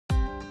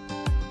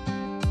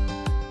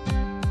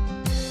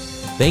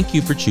Thank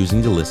you for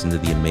choosing to listen to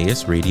the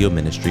Emmaus Radio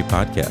Ministry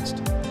podcast.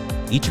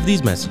 Each of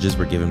these messages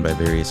were given by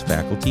various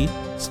faculty,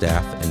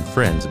 staff, and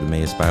friends of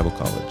Emmaus Bible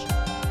College.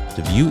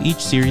 To view each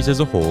series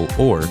as a whole,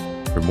 or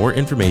for more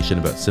information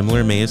about similar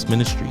Emmaus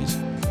ministries,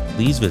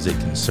 please visit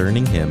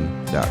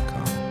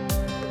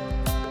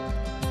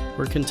concerninghim.com.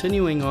 We're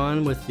continuing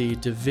on with the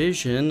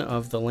division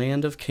of the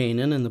land of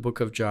Canaan in the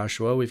book of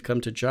Joshua. We've come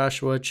to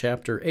Joshua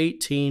chapter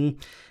 18.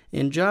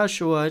 In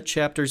Joshua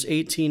chapters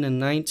 18 and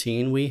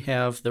 19, we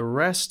have the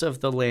rest of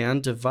the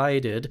land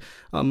divided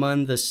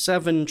among the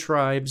 7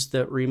 tribes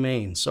that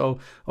remain. So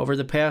over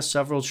the past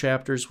several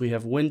chapters, we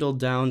have dwindled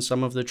down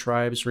some of the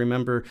tribes.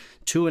 Remember,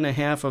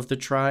 2.5 of the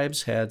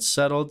tribes had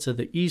settled to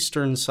the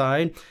eastern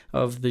side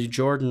of the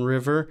Jordan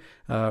River.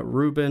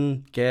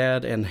 Reuben,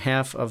 Gad, and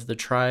half of the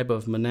tribe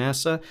of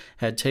Manasseh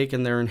had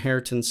taken their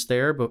inheritance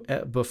there.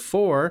 But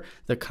before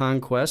the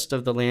conquest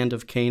of the land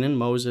of Canaan,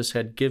 Moses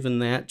had given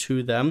that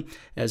to them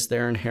as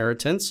their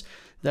inheritance.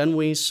 Then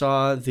we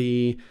saw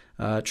the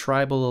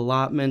tribal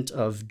allotment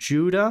of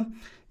Judah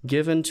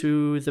given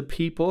to the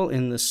people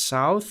in the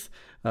south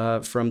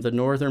from the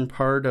northern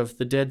part of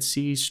the Dead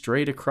Sea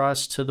straight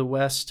across to the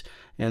west,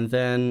 and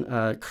then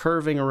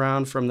curving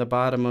around from the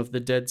bottom of the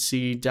Dead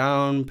Sea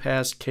down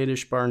past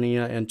Kadesh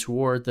Barnea and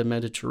toward the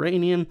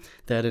Mediterranean.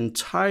 That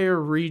entire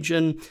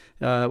region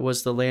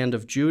was the land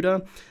of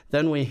Judah.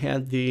 Then we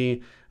had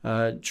the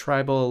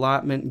tribal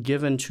allotment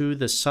given to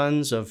the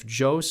sons of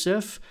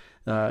Joseph,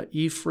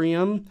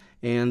 Ephraim,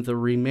 and the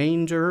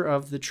remainder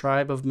of the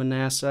tribe of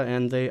Manasseh,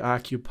 and they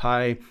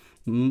occupy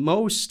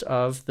most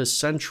of the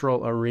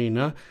central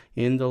arena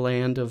in the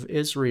land of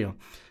Israel.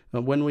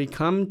 When we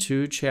come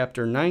to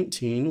chapter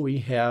 19, we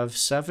have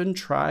 7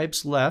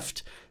 tribes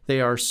left.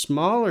 They are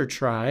smaller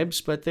tribes,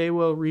 but they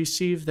will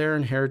receive their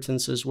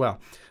inheritance as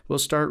well. We'll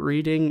start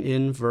reading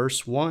in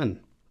verse 1.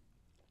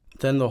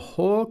 Then the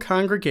whole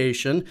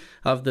congregation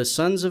of the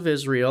sons of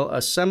Israel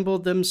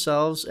assembled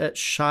themselves at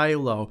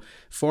Shiloh.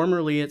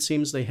 Formerly, it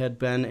seems they had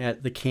been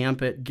at the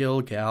camp at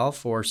Gilgal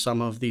for some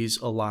of these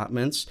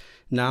allotments.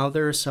 Now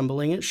they're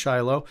assembling at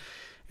Shiloh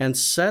and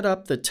set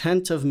up the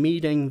tent of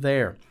meeting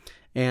there.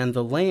 And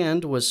the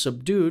land was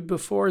subdued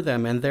before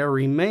them, and there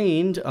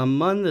remained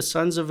among the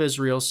sons of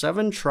Israel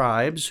 7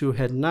 tribes who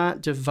had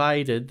not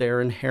divided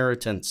their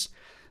inheritance.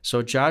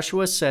 So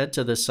Joshua said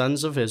to the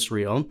sons of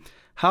Israel,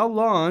 "How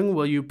long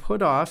will you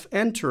put off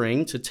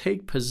entering to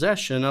take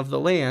possession of the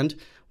land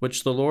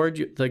which the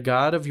Lord, the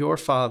God of your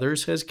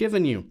fathers, has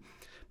given you?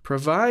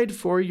 Provide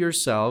for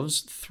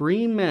yourselves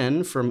 3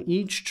 men from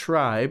each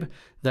tribe,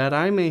 that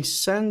I may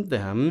send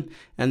them,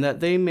 and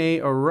that they may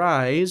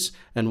arise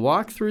and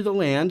walk through the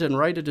land and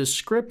write a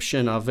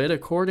description of it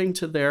according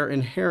to their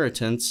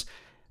inheritance.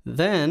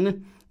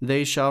 Then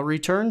they shall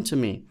return to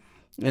me,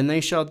 and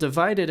they shall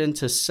divide it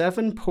into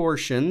 7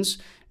 portions.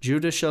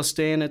 Judah shall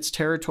stay in its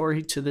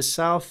territory to the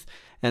south,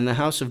 and the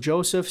house of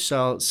Joseph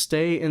shall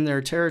stay in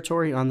their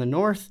territory on the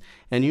north,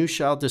 and you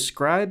shall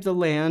describe the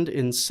land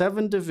in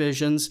 7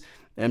 divisions,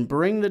 and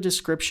bring the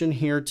description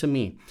here to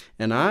me.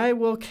 And I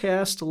will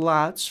cast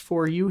lots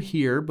for you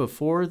here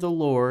before the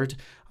Lord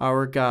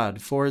our God.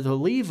 For the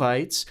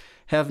Levites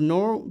have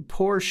no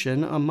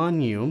portion among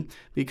you,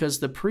 because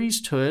the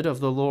priesthood of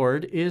the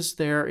Lord is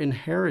their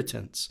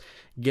inheritance.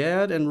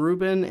 Gad and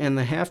Reuben and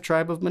the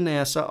half-tribe of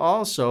Manasseh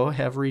also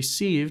have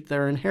received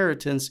their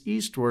inheritance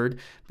eastward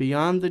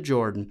beyond the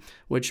Jordan,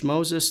 which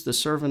Moses, the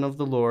servant of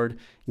the Lord,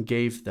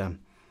 gave them."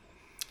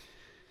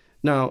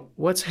 Now,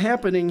 what's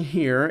happening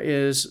here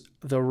is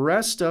the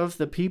rest of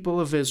the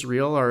people of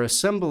Israel are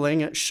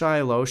assembling at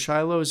Shiloh.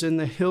 Shiloh is in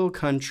the hill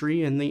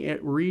country in the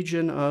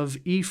region of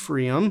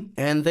Ephraim,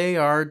 and they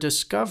are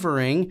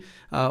discovering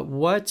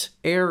what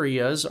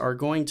areas are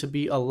going to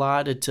be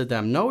allotted to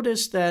them.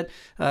 Notice that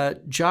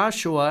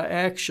Joshua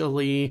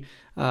actually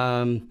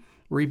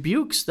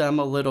rebukes them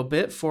a little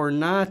bit for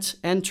not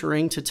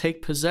entering to take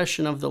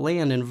possession of the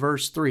land in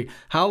verse 3.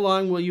 How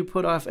long will you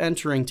put off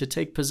entering to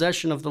take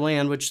possession of the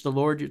land which the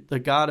Lord, the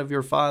God of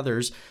your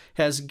fathers,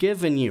 has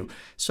given you?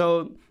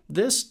 So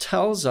this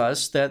tells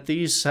us that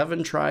these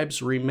 7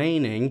 tribes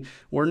remaining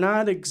were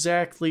not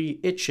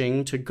exactly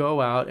itching to go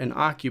out and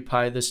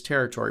occupy this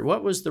territory.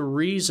 What was the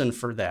reason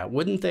for that?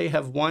 Wouldn't they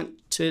have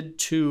wanted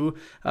to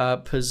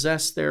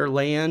possess their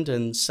land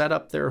and set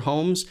up their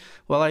homes?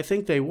 Well, I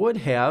think they would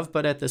have,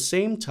 but at the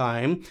same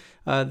time,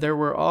 there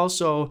were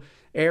also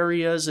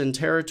areas and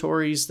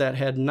territories that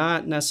had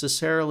not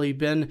necessarily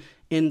been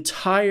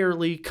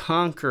entirely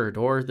conquered,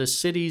 or the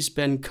cities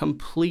been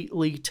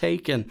completely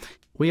taken.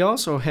 We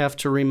also have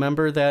to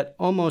remember that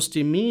almost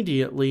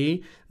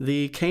immediately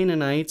the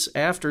Canaanites,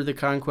 after the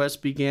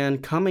conquest, began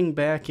coming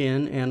back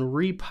in and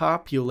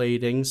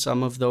repopulating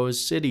some of those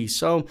cities.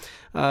 So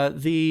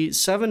the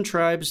 7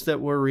 tribes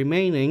that were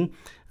remaining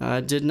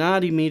did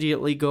not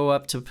immediately go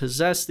up to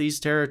possess these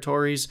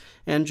territories,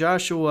 and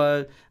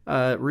Joshua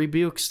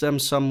rebukes them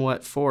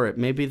somewhat for it.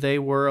 Maybe they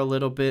were a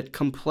little bit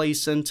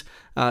complacent,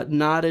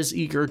 not as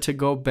eager to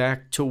go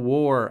back to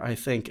war, I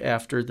think,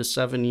 after the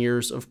 7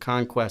 years of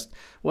conquest.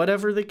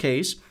 Whatever the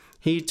case,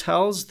 he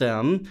tells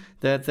them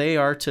that they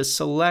are to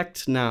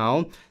select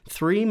now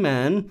 3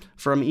 men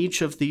from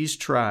each of these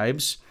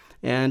tribes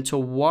and to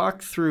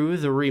walk through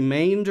the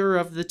remainder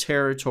of the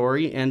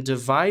territory and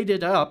divide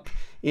it up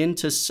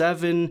into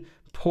 7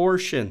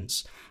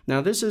 portions.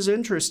 Now, this is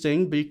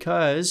interesting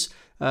because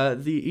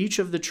each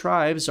of the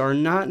tribes are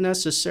not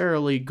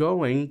necessarily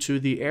going to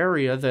the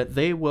area that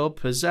they will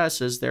possess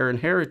as their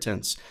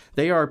inheritance.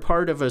 They are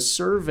part of a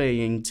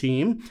surveying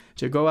team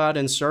to go out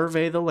and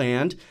survey the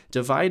land,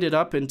 divide it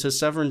up into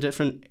 7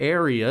 different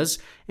areas,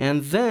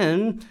 and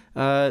then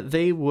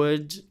they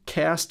would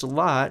cast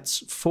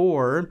lots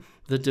for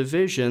the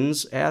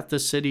divisions at the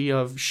city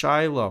of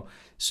Shiloh.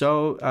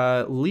 So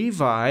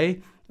Levi,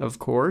 of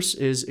course,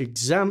 is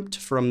exempt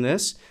from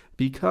this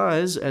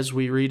because, as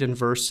we read in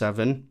verse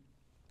 7,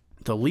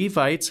 the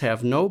Levites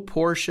have no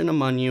portion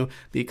among you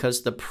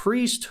because the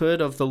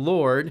priesthood of the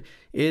Lord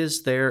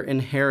is their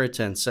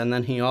inheritance. And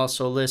then he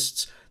also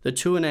lists the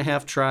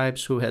 2.5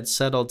 tribes who had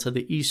settled to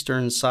the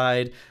eastern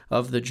side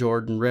of the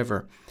Jordan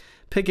River.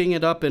 Picking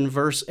it up in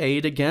verse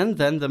 8 again,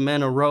 then the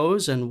men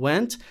arose and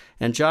went,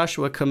 and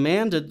Joshua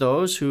commanded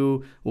those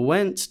who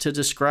went to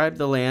describe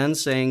the land,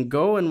 saying,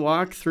 Go and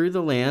walk through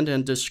the land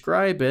and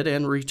describe it,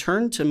 and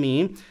return to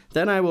me.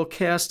 Then I will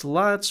cast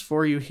lots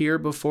for you here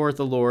before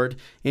the Lord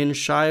in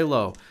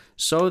Shiloh.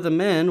 So the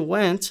men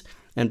went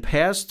and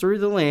passed through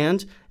the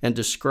land and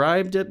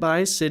described it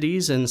by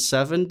cities in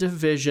 7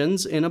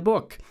 divisions in a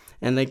book.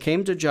 And they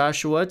came to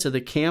Joshua to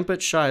the camp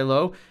at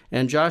Shiloh,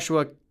 and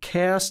Joshua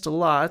cast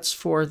lots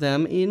for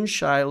them in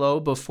Shiloh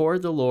before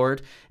the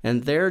Lord,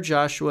 and there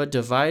Joshua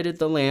divided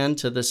the land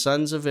to the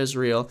sons of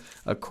Israel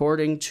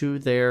according to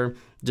their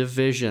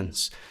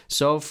divisions.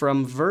 So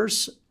from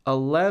verse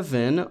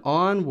 11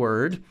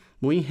 onward,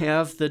 we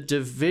have the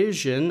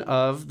division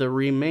of the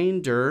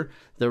remainder,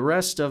 the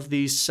rest of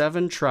these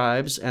 7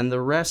 tribes, and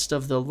the rest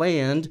of the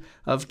land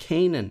of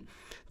Canaan.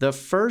 The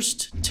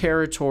first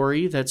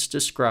territory that's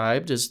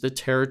described is the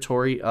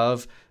territory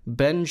of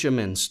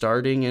Benjamin,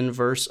 starting in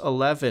verse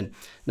 11.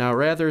 Now,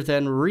 rather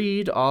than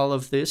read all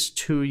of this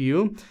to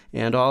you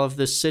and all of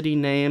the city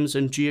names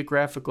and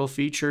geographical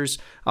features,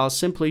 I'll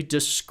simply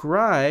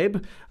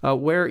describe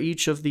where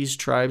each of these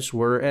tribes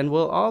were, and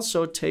we'll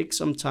also take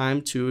some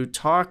time to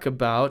talk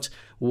about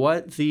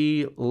what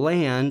the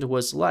land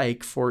was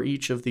like for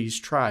each of these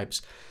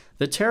tribes.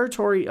 The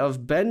territory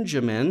of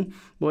Benjamin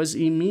was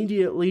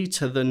immediately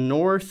to the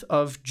north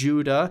of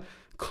Judah,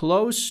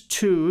 close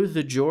to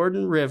the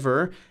Jordan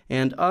River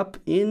and up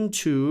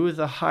into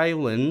the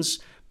highlands,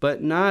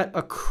 but not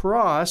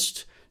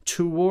across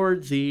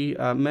toward the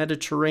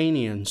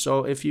Mediterranean.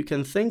 So if you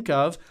can think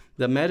of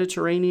the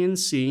Mediterranean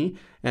Sea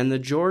and the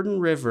Jordan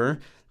River,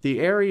 the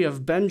area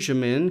of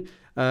Benjamin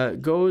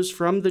goes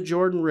from the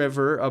Jordan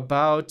River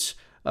about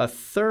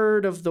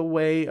 1/3 of the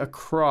way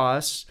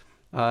across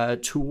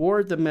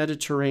toward the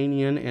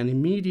Mediterranean and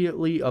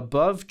immediately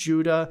above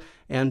Judah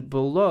and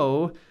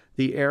below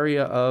the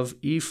area of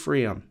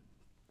Ephraim.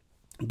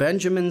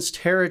 Benjamin's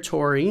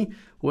territory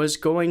was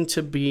going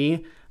to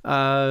be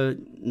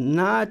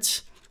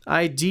not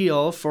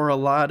ideal for a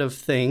lot of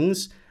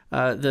things.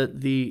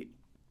 The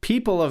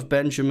people of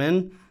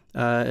Benjamin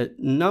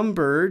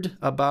numbered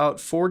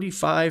about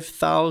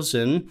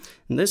 45,000,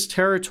 and this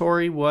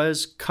territory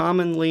was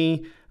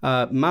commonly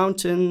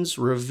mountains,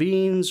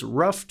 ravines,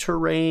 rough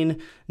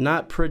terrain,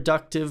 not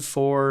productive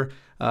for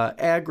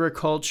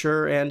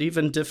agriculture, and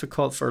even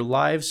difficult for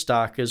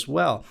livestock as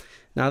well.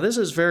 Now, this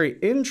is very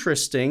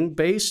interesting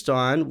based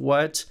on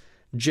what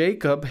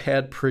Jacob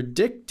had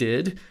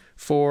predicted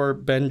for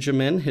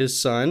Benjamin, his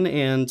son,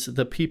 and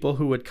the people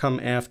who would come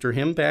after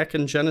him back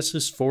in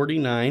Genesis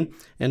 49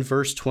 and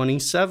verse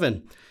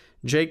 27.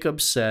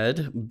 Jacob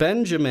said,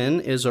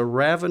 Benjamin is a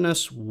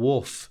ravenous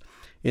wolf.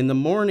 In the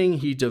morning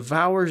he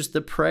devours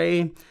the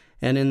prey,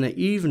 and in the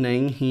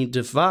evening he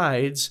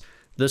divides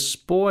the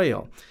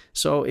spoil.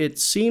 So it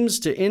seems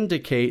to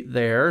indicate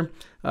there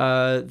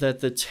that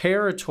the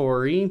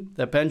territory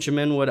that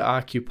Benjamin would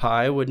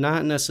occupy would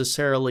not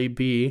necessarily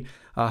be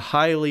a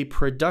highly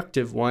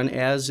productive one,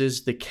 as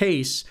is the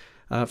case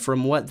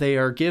from what they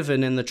are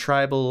given in the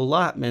tribal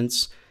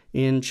allotments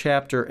in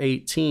chapter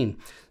 18.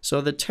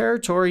 So the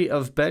territory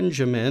of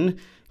Benjamin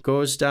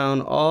goes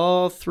down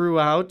all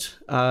throughout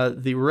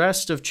the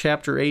rest of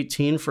chapter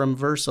 18 from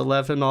verse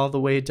 11 all the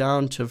way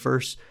down to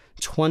verse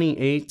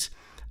 28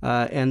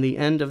 and the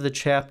end of the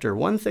chapter.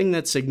 One thing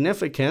that's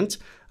significant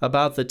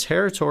about the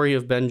territory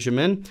of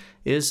Benjamin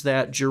is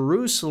that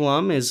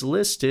Jerusalem is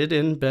listed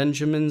in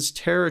Benjamin's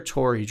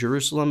territory.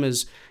 Jerusalem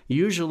is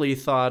usually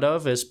thought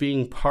of as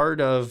being part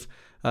of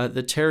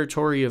the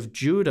territory of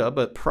Judah,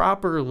 but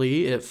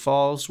properly it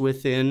falls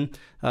within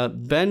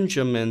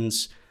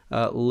Benjamin's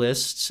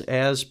lists,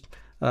 as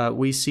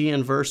we see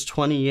in verse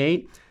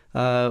 28,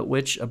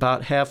 which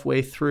about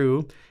halfway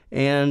through,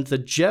 and the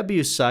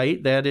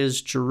Jebusite, that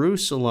is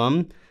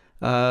Jerusalem,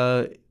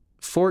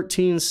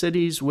 14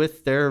 cities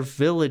with their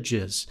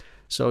villages.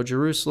 So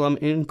Jerusalem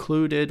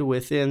included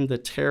within the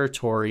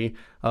territory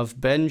of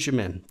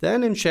Benjamin.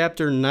 Then in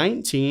chapter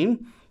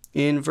 19,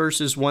 in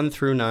verses 1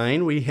 through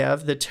 9, we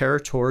have the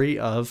territory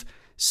of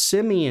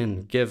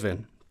Simeon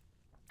given.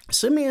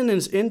 Simeon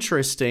is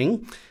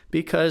interesting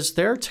because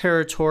their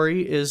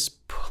territory is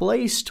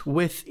placed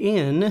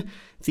within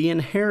the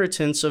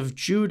inheritance of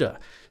Judah.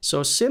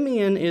 So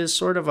Simeon is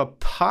sort of a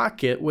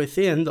pocket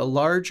within the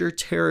larger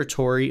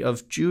territory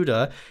of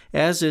Judah,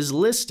 as is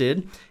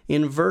listed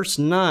in verse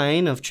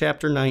 9 of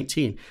chapter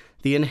 19.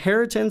 The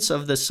inheritance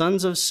of the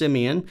sons of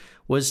Simeon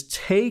was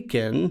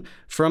taken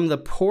from the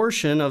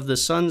portion of the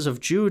sons of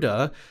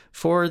Judah,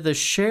 for the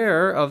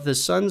share of the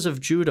sons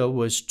of Judah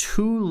was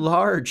too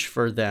large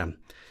for them.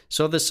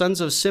 So the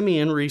sons of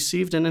Simeon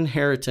received an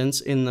inheritance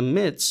in the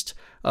midst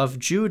of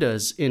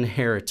Judah's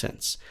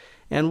inheritance.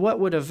 And what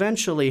would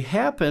eventually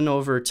happen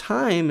over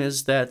time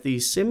is that the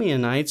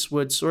Simeonites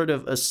would sort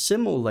of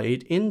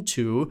assimilate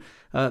into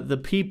the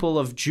people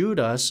of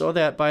Judah, so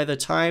that by the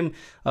time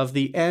of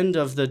the end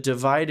of the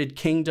divided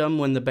kingdom,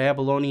 when the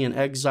Babylonian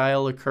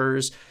exile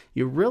occurs,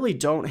 you really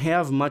don't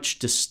have much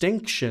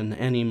distinction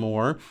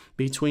anymore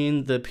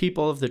between the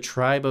people of the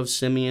tribe of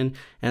Simeon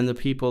and the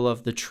people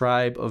of the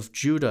tribe of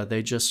Judah.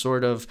 They just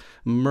sort of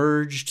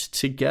merged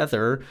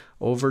together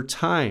over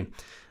time.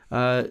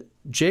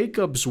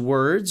 Jacob's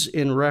words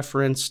in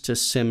reference to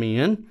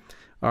Simeon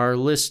are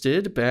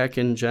listed back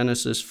in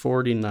Genesis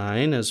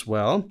 49 as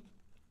well.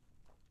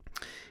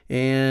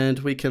 And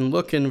we can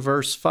look in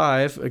verse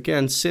 5.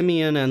 Again,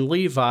 Simeon and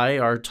Levi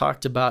are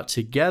talked about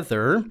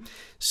together.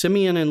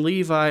 Simeon and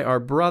Levi are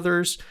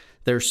brothers.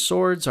 Their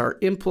swords are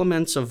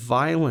implements of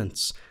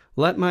violence.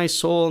 Let my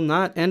soul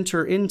not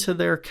enter into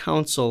their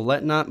counsel.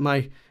 Let not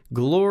my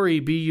glory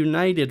be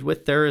united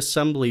with their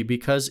assembly,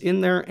 because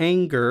in their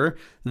anger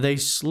they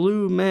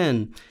slew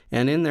men,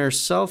 and in their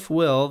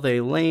self-will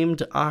they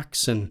lamed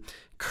oxen.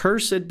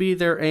 Cursed be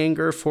their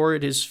anger, for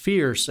it is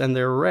fierce, and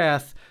their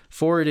wrath,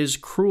 for it is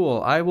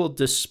cruel. I will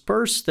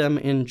disperse them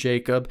in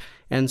Jacob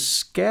and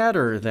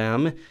scatter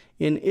them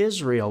in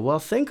Israel. Well,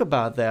 think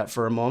about that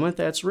for a moment.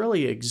 That's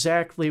really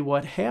exactly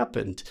what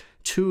happened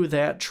to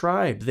that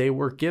tribe. They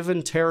were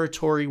given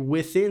territory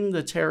within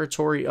the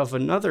territory of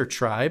another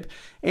tribe,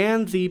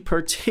 and the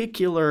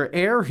particular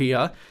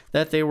area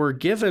that they were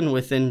given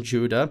within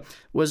Judah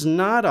was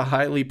not a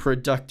highly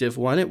productive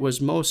one. It was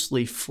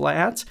mostly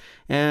flat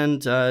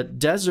and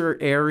desert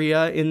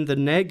area in the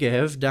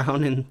Negev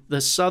down in the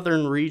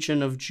southern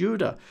region of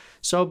Judah.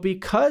 So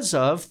because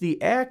of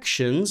the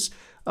actions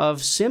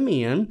of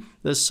Simeon,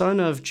 the son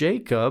of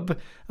Jacob,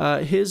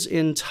 his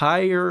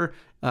entire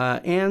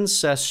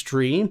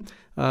ancestry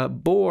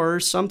bore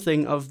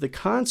something of the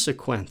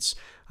consequence.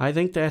 I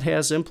think that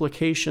has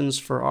implications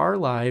for our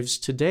lives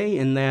today,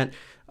 in that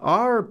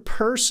our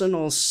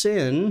personal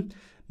sin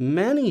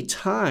many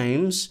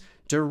times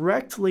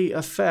directly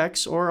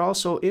affects, or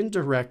also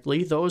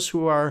indirectly, those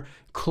who are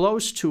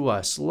close to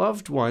us,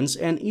 loved ones,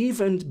 and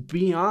even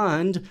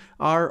beyond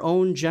our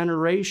own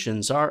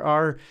generations.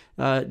 Our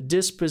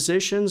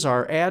dispositions,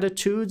 our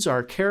attitudes,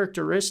 our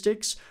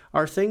characteristics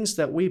are things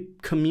that we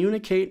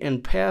communicate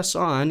and pass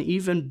on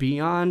even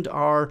beyond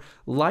our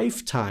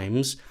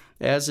lifetimes,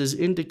 as is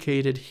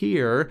indicated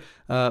here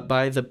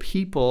by the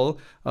people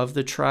of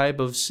the tribe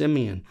of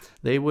Simeon.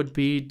 They would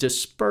be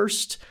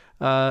dispersed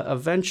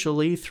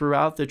eventually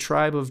throughout the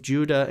tribe of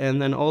Judah, and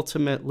then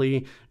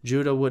ultimately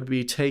Judah would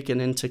be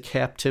taken into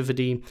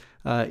captivity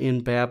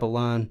in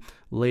Babylon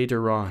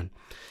later on.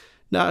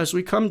 Now, as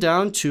we come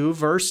down to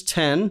verse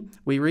 10,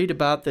 we read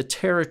about the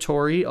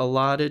territory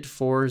allotted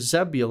for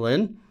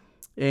Zebulun,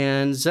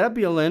 and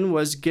Zebulun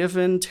was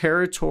given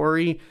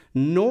territory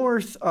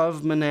north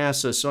of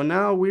Manasseh. So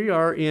now we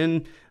are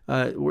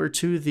we're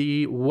to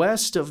the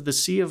west of the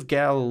Sea of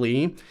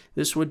Galilee.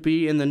 This would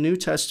be in the New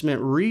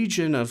Testament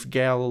region of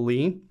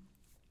Galilee,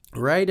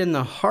 right in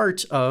the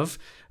heart of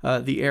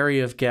the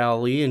area of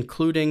Galilee,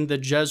 including the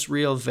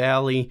Jezreel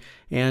Valley,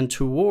 and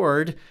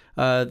toward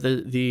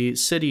the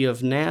city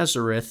of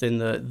Nazareth in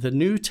the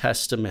New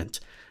Testament.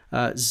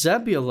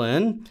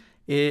 Zebulun,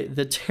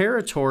 the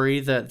territory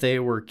that they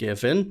were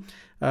given,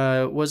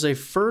 was a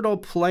fertile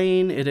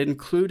plain. It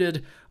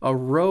included a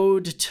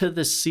road to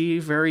the sea,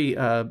 very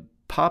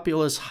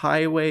populous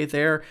highway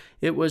there.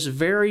 It was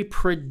very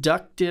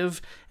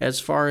productive as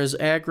far as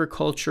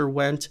agriculture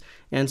went,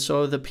 and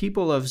so the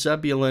people of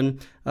Zebulun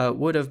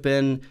would have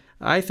been,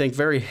 I think,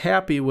 very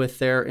happy with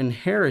their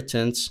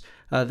inheritance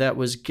that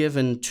was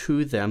given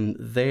to them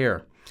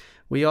there.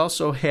 We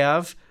also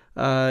have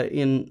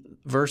in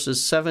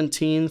verses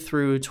 17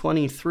 through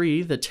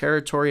 23, the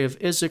territory of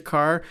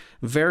Issachar,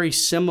 very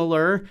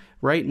similar,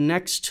 right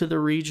next to the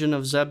region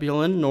of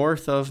Zebulun,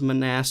 north of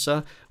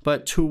Manasseh,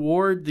 but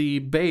toward the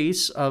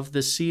base of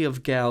the Sea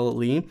of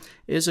Galilee.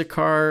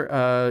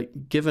 Issachar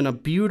given a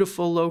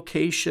beautiful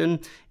location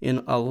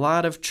in a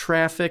lot of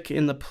traffic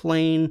in the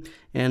plain,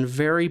 and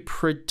very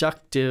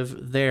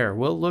productive there.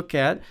 We'll look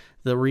at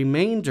the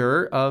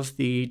remainder of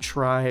the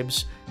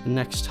tribes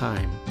next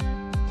time.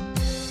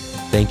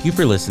 Thank you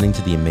for listening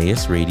to the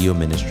Emmaus Radio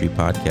Ministry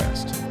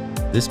podcast.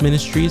 This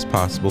ministry is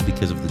possible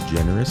because of the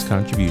generous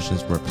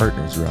contributions from our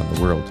partners around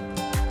the world.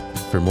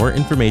 For more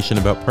information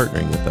about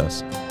partnering with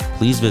us,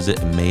 please visit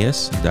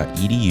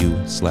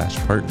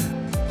emmaus.edu/partner.